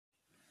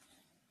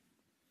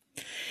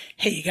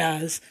Hey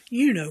guys,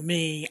 you know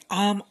me.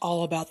 I'm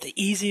all about the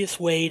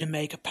easiest way to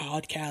make a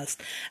podcast,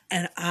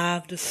 and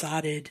I've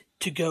decided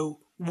to go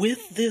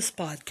with this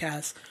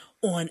podcast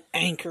on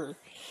Anchor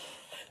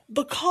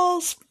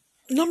because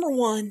number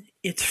one,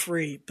 it's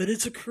free, but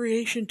it's a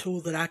creation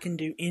tool that I can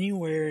do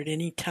anywhere at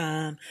any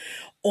time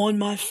on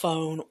my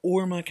phone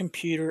or my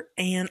computer,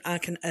 and I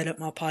can edit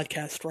my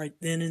podcast right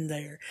then and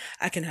there.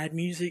 I can add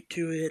music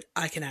to it,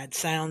 I can add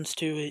sounds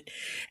to it,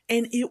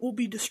 and it will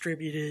be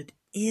distributed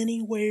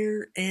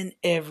anywhere and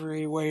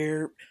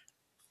everywhere.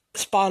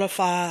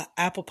 Spotify,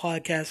 Apple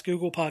Podcasts,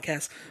 Google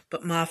Podcasts,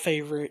 but my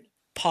favorite,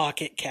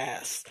 Pocket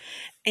Casts.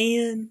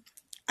 And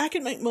I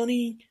can make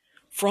money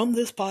from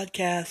this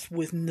podcast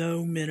with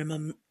no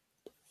minimum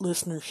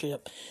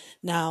listenership.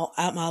 Now,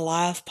 at my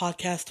last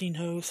podcasting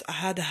host, I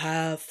had to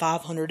have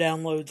 500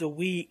 downloads a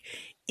week,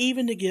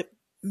 even to get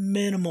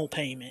minimal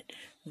payment.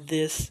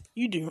 This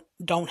you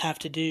don't have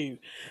to do.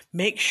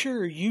 Make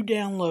sure you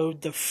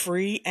download the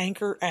free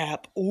Anchor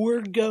app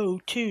or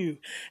go to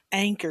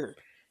anchor.fm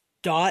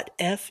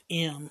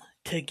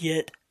to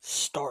get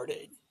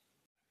started.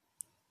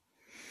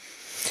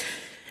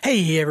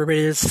 Hey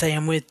everybody, it's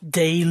Sam with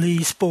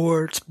Daily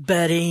Sports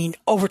Betting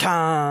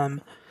Overtime.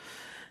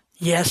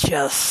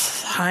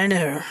 Yes, I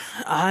know.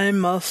 I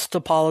must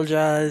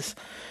apologize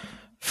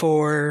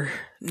for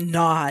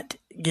not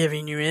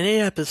giving you any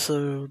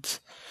episodes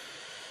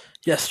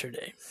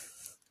yesterday.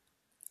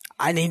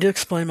 I need to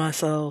explain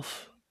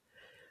myself.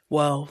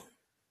 Well,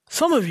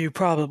 some of you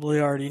probably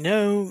already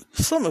know.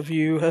 Some of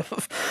you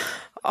have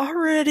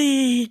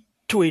already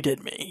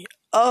tweeted me.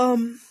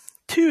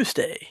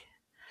 Tuesday,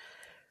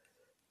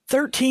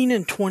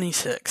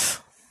 13-26.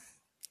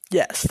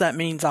 Yes, that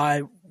means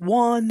I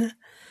won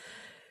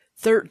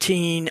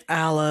 13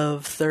 out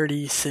of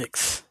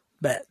 36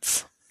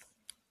 bets.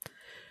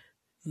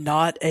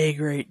 Not a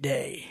great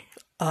day.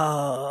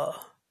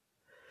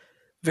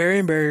 Very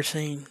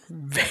embarrassing,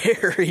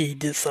 very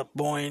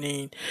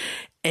disappointing,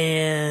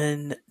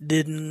 and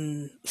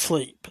didn't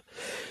sleep.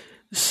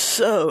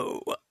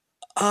 So,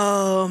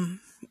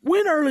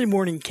 when early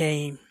morning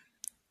came,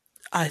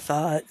 I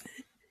thought,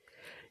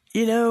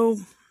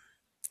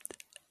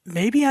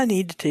 maybe I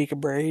need to take a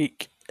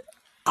break.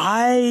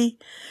 I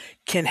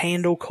can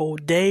handle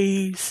cold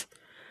days.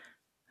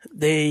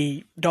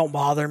 They don't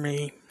bother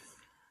me.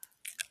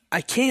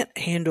 I can't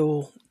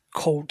handle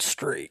cold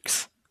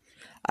streaks.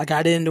 I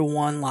got into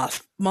one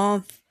last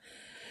month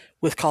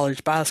with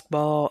college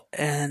basketball,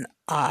 and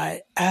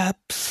I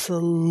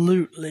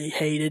absolutely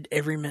hated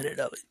every minute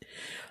of it.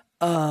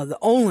 The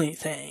only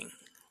thing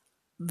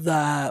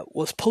that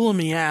was pulling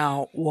me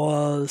out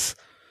was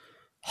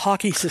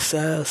hockey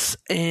success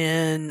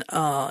and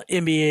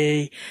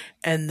NBA,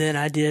 and then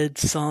I did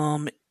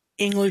some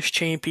English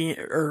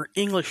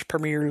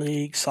Premier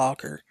League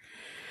soccer.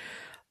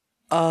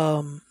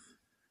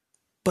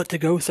 But to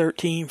go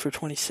 13 for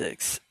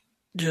 26,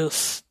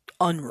 just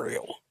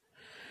unreal.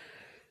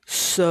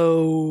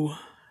 So,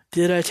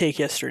 did I take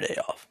yesterday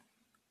off?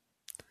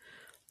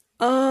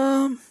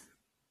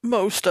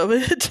 Most of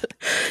it.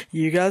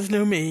 You guys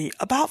know me.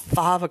 About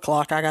 5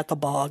 o'clock, I got the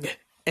bug,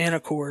 and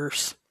of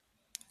course,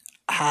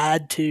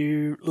 had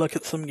to look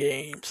at some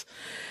games.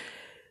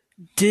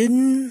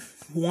 Didn't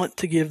want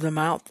to give them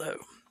out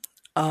though.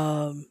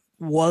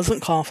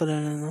 Wasn't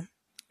confident in them.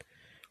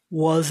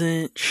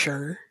 Wasn't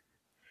sure.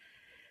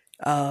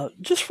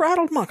 Just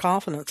rattled my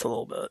confidence a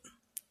little bit.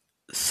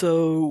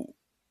 So,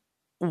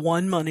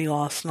 won money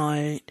last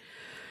night.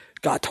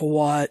 Got to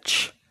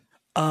watch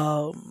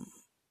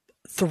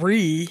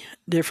 3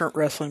 different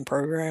wrestling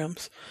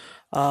programs.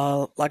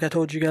 Like I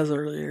told you guys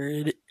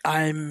earlier,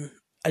 I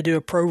do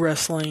a pro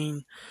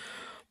wrestling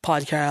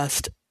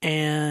podcast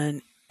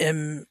and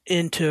am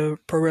into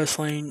pro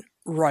wrestling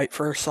right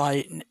first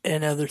sight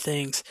and other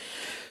things.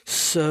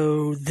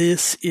 So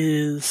this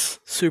is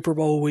Super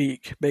Bowl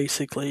week,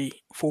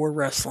 basically, for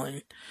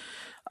wrestling.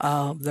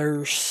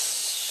 There's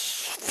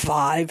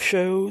 5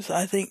 shows,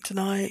 I think,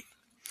 tonight,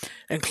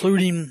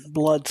 including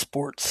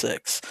Bloodsport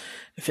 6.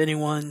 If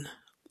anyone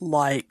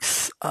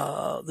likes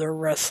their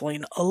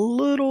wrestling a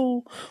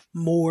little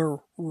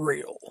more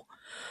real.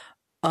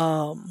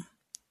 But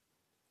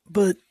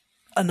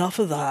enough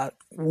of that.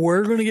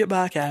 We're going to get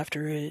back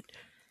after it.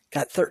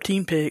 Got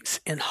 13 picks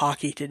in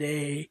hockey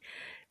today,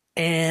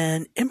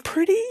 and am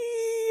pretty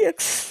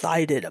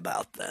excited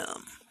about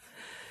them.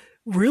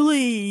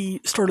 Really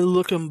started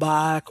looking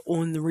back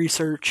on the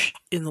research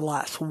in the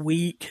last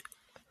week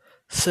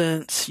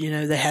since,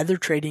 they had their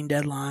trading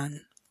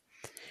deadline,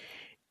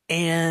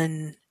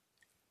 and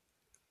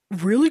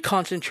really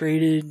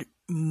concentrated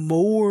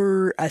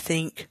more, I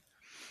think,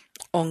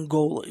 on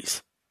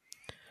goalies.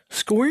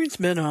 Scoring's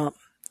been up,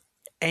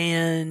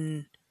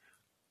 and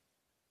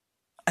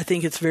I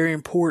think it's very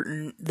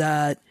important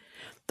that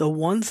the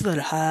ones that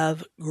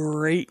have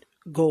great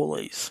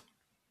goalies,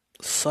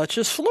 such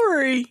as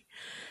Fleury,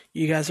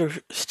 you guys are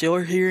still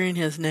hearing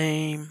his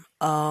name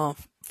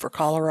for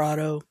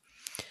Colorado.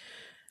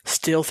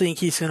 Still think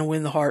he's going to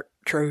win the Hart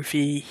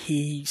Trophy.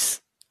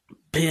 He's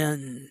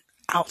been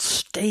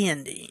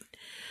outstanding.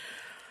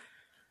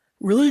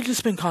 really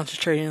just been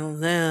concentrating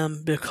on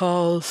them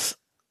because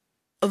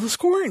of the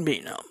scoring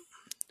being up.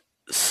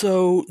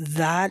 So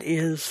that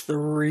is the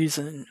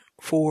reason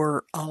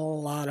for a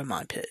lot of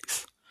my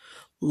picks.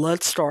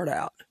 Let's start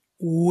out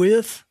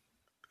with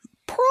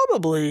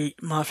probably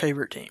my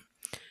favorite team.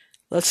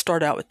 Let's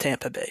start out with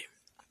Tampa Bay.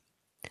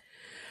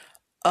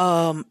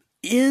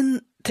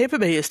 In Tampa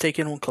Bay is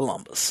taking on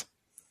Columbus.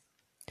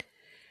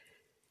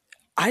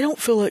 I don't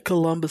feel like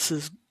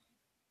Columbus's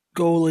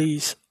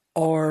goalies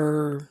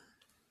are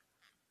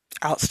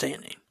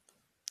outstanding.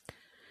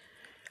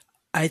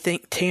 I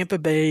think Tampa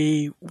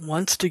Bay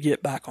wants to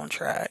get back on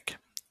track.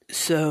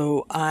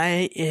 So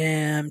I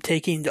am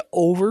taking the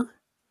over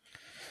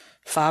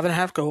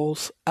 5.5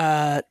 goals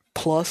at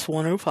plus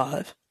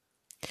 105.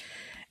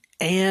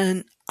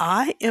 And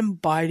I am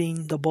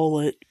biting the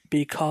bullet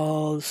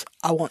because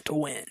I want to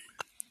win.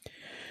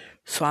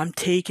 So I'm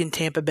taking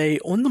Tampa Bay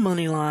on the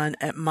money line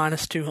at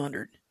minus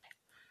 200.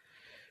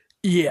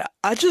 Yeah,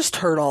 I just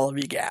heard all of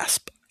you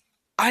gasp.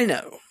 I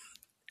know.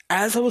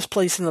 As I was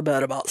placing the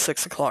bet about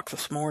 6 o'clock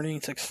this morning,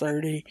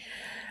 6:30,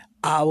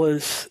 I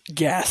was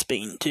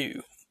gasping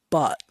too.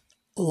 But,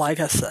 like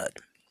I said,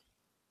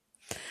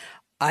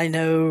 I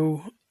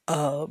know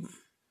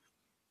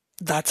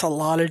that's a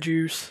lot of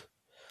juice.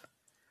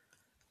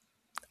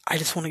 I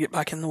just want to get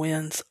back in the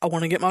wins. I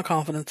want to get my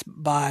confidence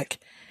back.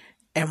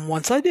 And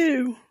once I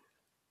do,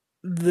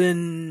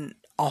 then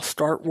I'll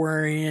start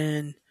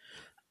worrying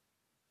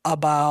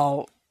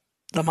about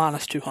the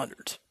minus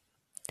 200s.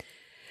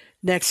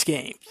 Next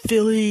game,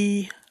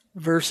 Philly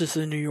versus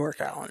the New York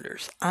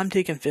Islanders. I'm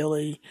taking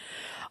Philly.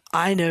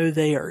 I know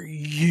they are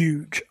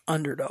huge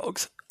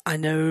underdogs. I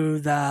know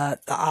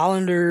that the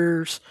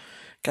Islanders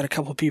got a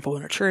couple people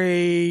in a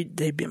trade.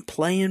 They've been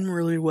playing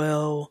really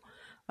well.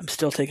 I'm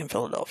still taking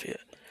Philadelphia.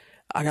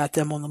 I got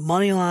them on the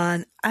money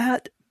line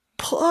at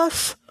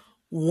plus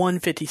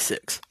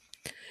 156.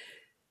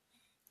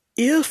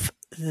 If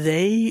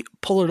they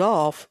pull it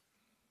off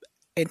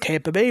and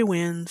Tampa Bay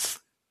wins,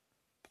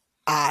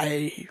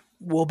 I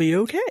will be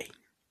okay.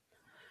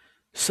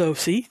 So,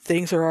 see,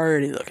 things are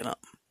already looking up.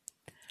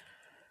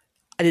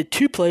 I did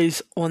 2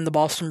 plays on the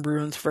Boston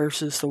Bruins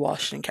versus the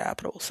Washington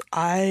Capitals.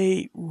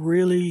 I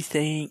really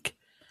think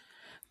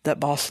that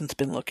Boston's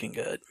been looking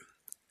good.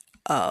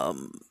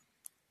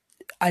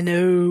 I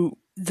know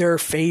their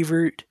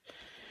favorite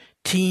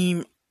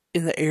team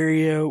in the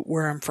area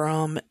where I'm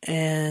from,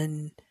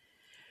 and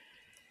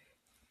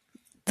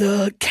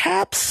the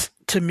Caps,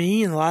 to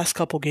me, in the last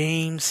couple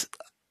games,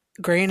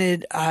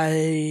 granted,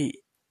 I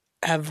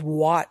have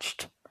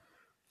watched,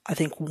 I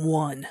think,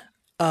 one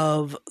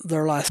of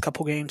their last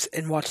couple games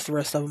and watched the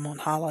rest of them on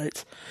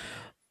highlights,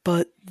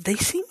 but they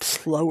seem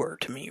slower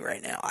to me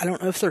right now. I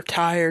don't know if they're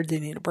tired, they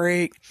need a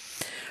break,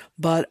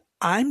 but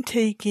I'm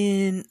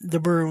taking the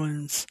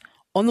Bruins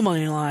on the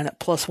money line at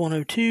plus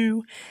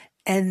 102,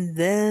 and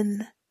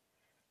then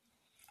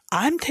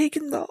I'm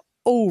taking the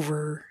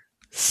over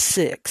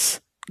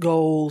 6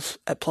 goals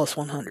at plus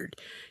 100.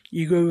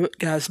 You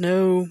guys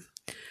know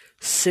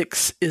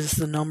 6 is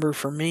the number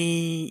for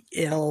me.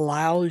 It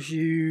allows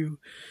you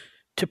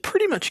to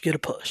pretty much get a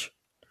push.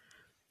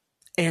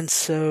 And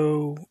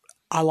so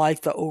I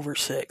like the over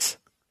 6.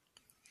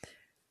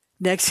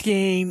 Next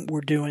game,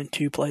 we're doing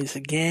 2 plays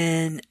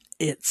again.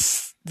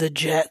 It's the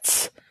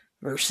Jets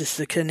versus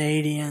the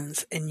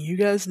Canadiens. And you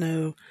guys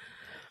know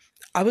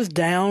I was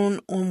down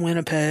on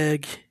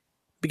Winnipeg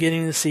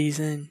beginning of the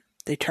season.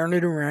 They turned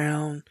it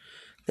around.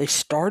 They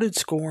started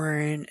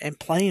scoring and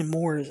playing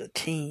more as a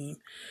team.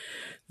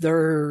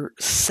 Their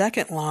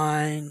second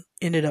line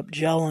ended up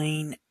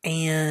gelling,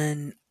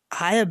 and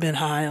I have been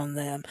high on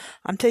them.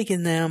 I'm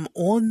taking them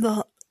on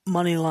the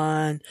money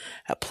line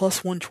at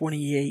plus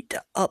 128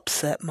 to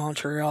upset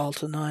Montreal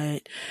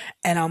tonight.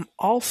 And I'm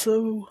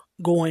also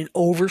going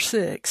over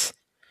 6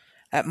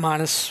 at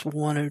minus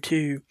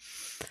 102.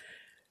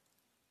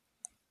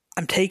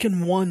 I'm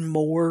taking one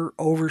more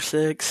over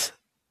 6,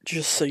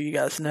 just so you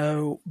guys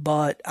know,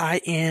 but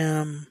I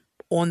am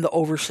on the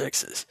over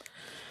 6s.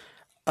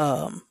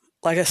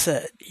 Like I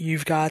said,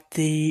 you've got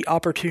the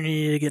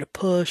opportunity to get a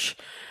push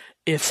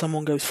if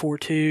someone goes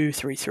 4-2,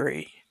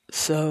 3-3.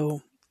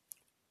 So,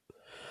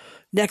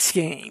 next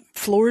game,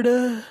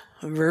 Florida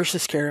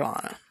versus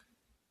Carolina.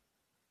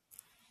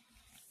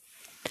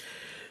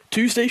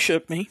 Tuesday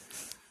shook me.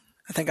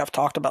 I think I've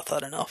talked about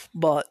that enough,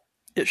 but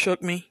it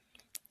shook me.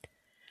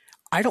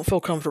 I don't feel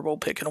comfortable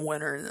picking a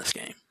winner in this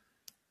game.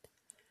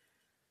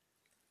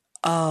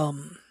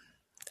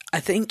 I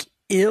think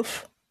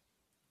if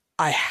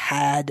I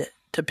had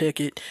to pick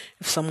it,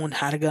 if someone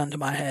had a gun to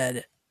my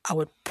head, I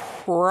would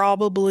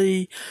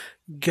probably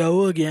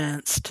go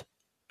against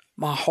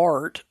my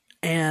heart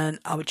and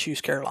I would choose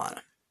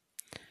Carolina.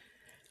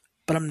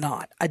 But I'm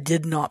not. I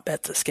did not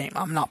bet this game.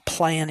 I'm not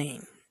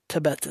planning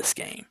to bet this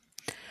game.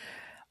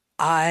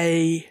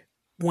 I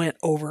went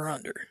over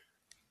under,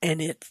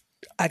 and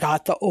I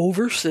got the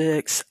over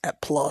 6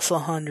 at plus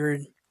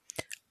 100.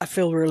 I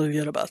feel really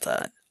good about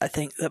that. I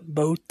think that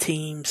both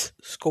teams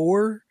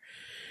score,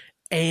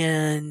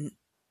 and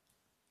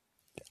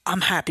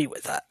I'm happy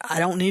with that. I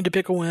don't need to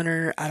pick a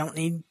winner. I don't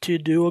need to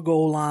do a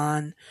goal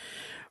line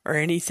or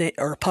anything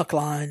or a puck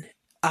line.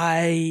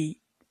 I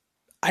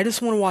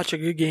just want to watch a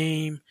good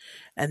game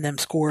and them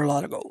score a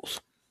lot of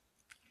goals.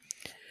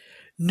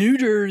 New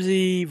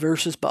Jersey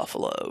versus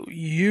Buffalo.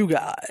 You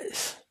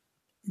guys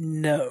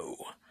know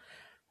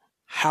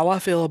how I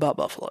feel about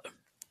Buffalo.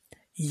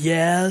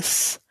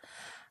 Yes,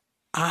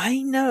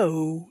 I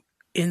know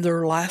in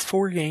their last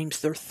 4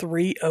 games they're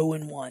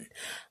 3-0-1.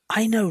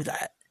 I know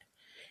that.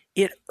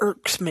 It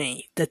irks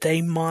me that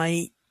they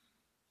might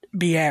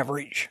be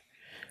average.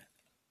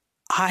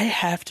 I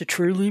have to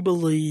truly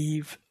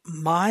believe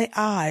my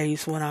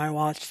eyes when I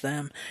watch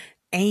them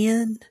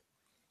and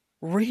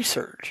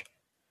research.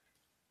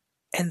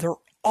 And they're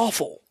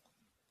awful.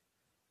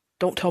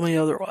 Don't tell me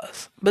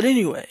otherwise. But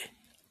anyway,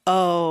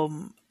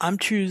 I'm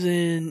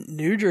choosing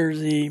New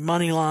Jersey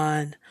money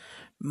line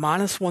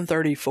minus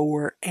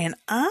 134, and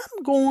I'm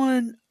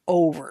going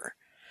over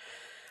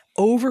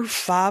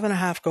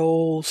 5.5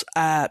 goals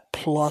at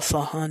plus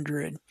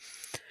 100.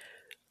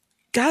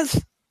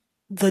 Guys,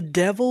 the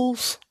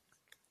Devils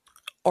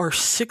are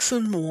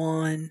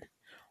 6-1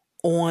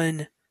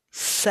 on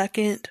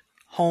second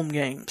home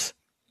games.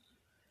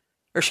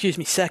 Or excuse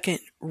me, second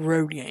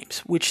road games,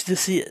 which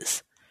this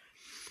is.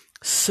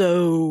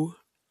 So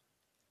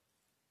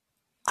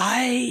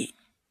I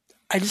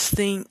just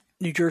think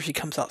New Jersey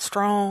comes out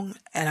strong,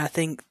 and I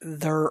think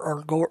there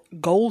are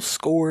goals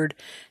scored,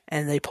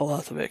 and they pull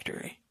out the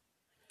victory.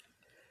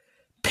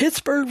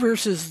 Pittsburgh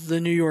versus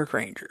the New York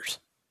Rangers.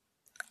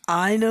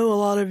 I know a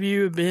lot of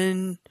you have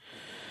been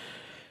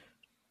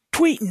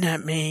tweeting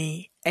at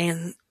me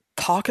and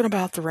talking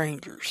about the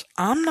Rangers.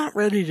 I'm not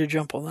ready to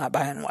jump on that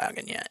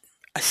bandwagon yet.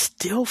 I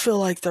still feel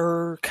like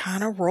they're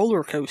kind of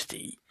roller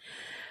coasty.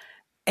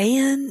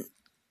 And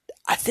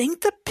I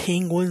think the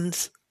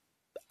Penguins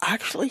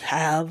actually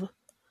have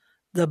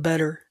the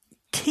better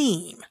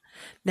team.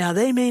 Now,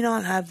 they may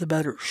not have the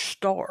better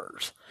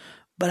stars,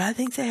 but I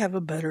think they have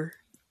a better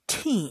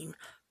team.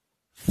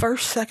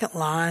 First, second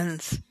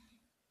lines,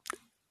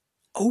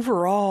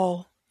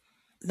 overall,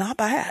 not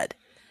bad.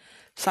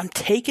 So I'm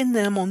taking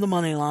them on the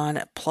money line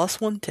at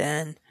plus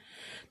 110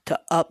 to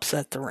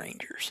upset the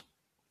Rangers.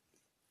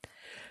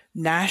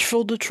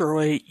 Nashville,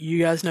 Detroit. You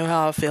guys know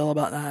how I feel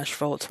about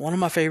Nashville. It's one of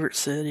my favorite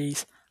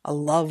cities. I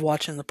love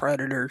watching the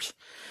Predators.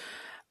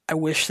 I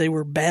wish they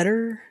were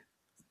better,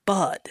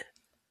 but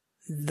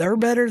they're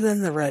better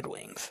than the Red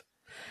Wings.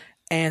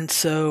 And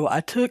so I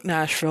took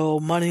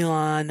Nashville money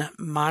line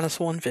minus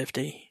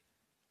 150.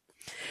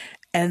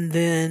 And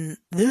then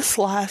this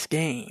last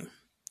game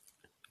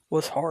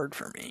was hard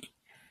for me.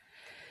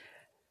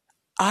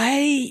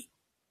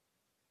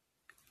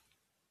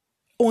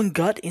 On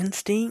gut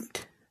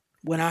instinct,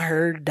 when I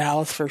heard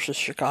Dallas versus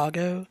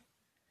Chicago,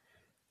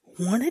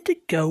 wanted to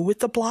go with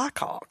the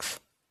Blackhawks.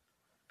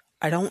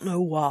 I don't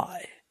know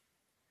why.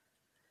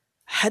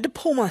 Had to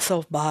pull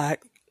myself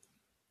back.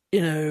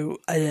 You know,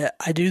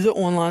 I do the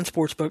online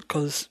sportsbook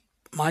because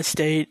my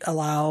state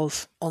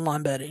allows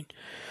online betting.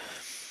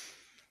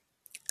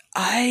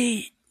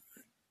 I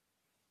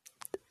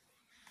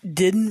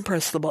didn't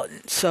press the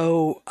button,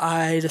 so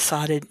I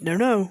decided,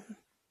 no,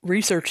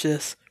 research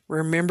this.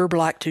 Remember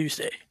Black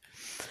Tuesday.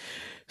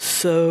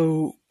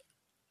 So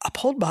I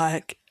pulled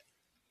back.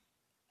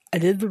 I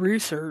did the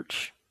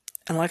research.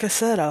 And like I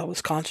said, I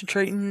was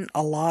concentrating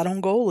a lot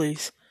on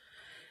goalies.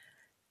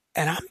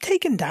 And I'm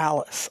taking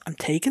Dallas. I'm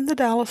taking the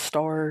Dallas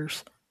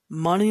Stars.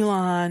 Money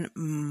line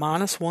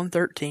minus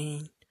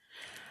 113.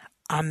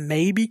 I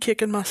may be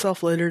kicking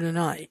myself later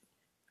tonight.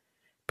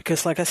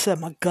 Because like I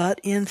said, my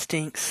gut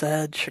instinct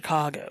said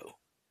Chicago.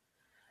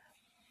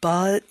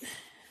 But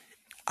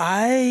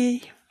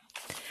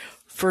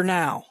for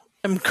now,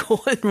 I'm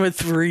going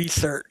with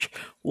research.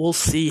 We'll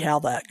see how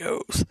that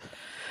goes.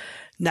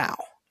 Now,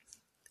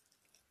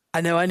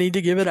 I know I need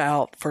to give it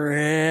out for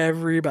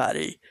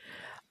everybody.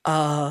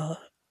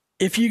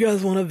 If you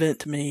guys want to vent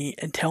to me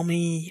and tell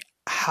me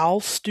how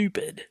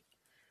stupid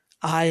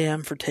I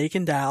am for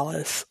taking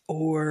Dallas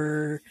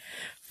or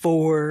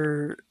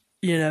for,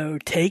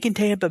 taking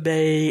Tampa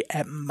Bay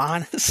at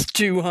minus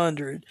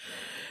 200,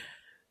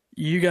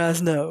 you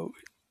guys know,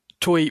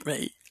 tweet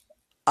me.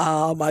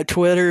 My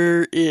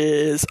Twitter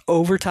is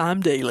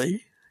Overtime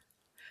Daily.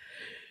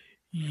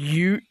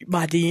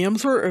 My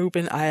DMs are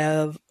open. I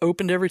have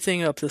opened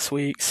everything up this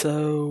week,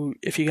 so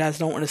if you guys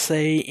don't want to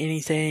say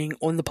anything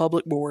on the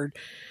public board,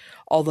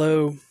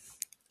 although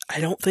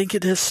I don't think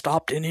it has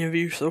stopped any of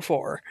you so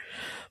far.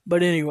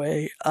 But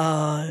anyway,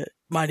 my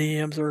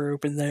DMs are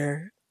open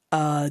there.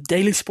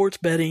 Daily Sports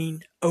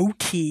Betting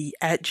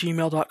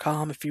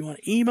ot@gmail.com if you want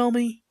to email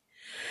me.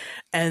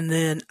 And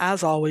then,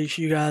 as always,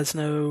 you guys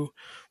know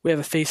we have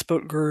a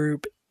Facebook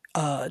group.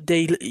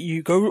 Daily,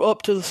 you go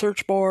up to the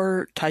search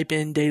bar, type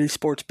in Daily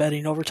Sports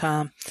Betting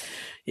Overtime.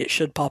 It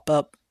should pop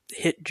up.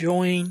 Hit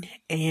join,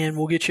 and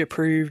we'll get you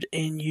approved,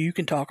 and you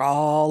can talk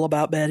all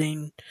about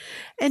betting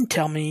and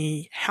tell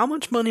me how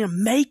much money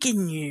I'm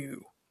making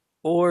you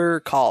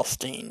or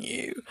costing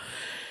you.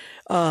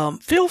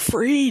 Feel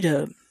free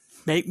to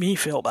make me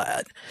feel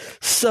bad.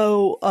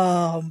 So,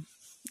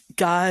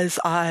 guys,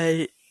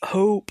 I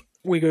hope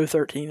we go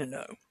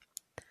 13-0.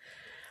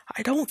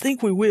 I don't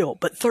think we will,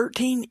 but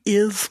 13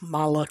 is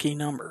my lucky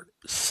number,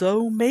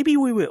 so maybe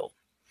we will.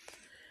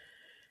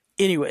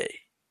 Anyway,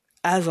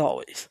 as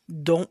always,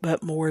 don't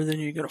bet more than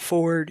you can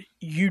afford.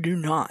 You do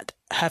not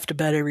have to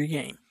bet every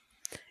game.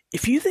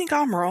 If you think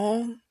I'm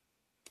wrong,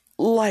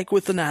 like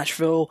with the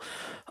Nashville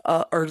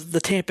or the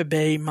Tampa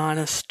Bay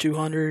minus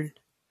 200,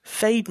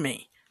 fade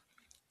me.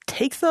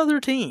 Take the other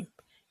team.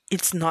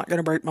 It's not going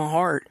to break my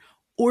heart.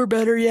 Or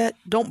better yet,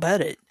 don't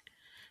bet it.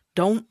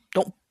 Don't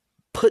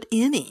put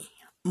any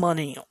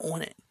money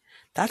on it.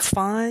 That's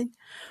fine,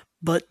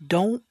 but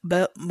don't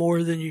bet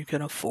more than you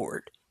can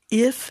afford.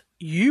 If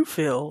you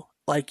feel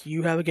like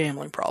you have a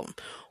gambling problem,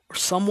 or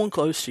someone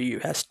close to you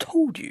has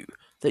told you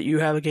that you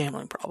have a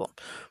gambling problem,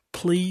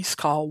 please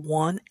call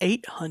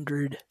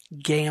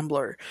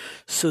 1-800-GAMBLER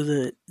so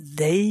that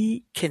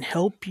they can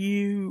help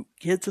you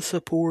get the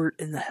support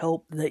and the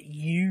help that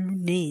you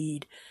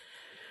need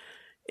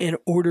in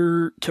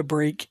order to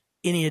break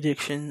any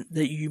addiction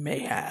that you may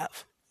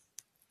have.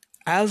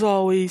 As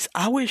always,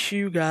 I wish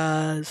you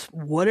guys,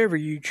 whatever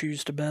you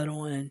choose to bet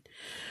on,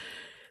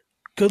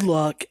 good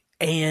luck,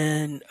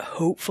 and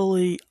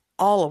hopefully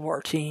all of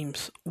our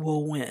teams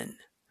will win.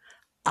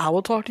 I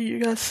will talk to you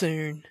guys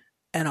soon,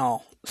 and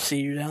I'll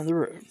see you down the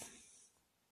road.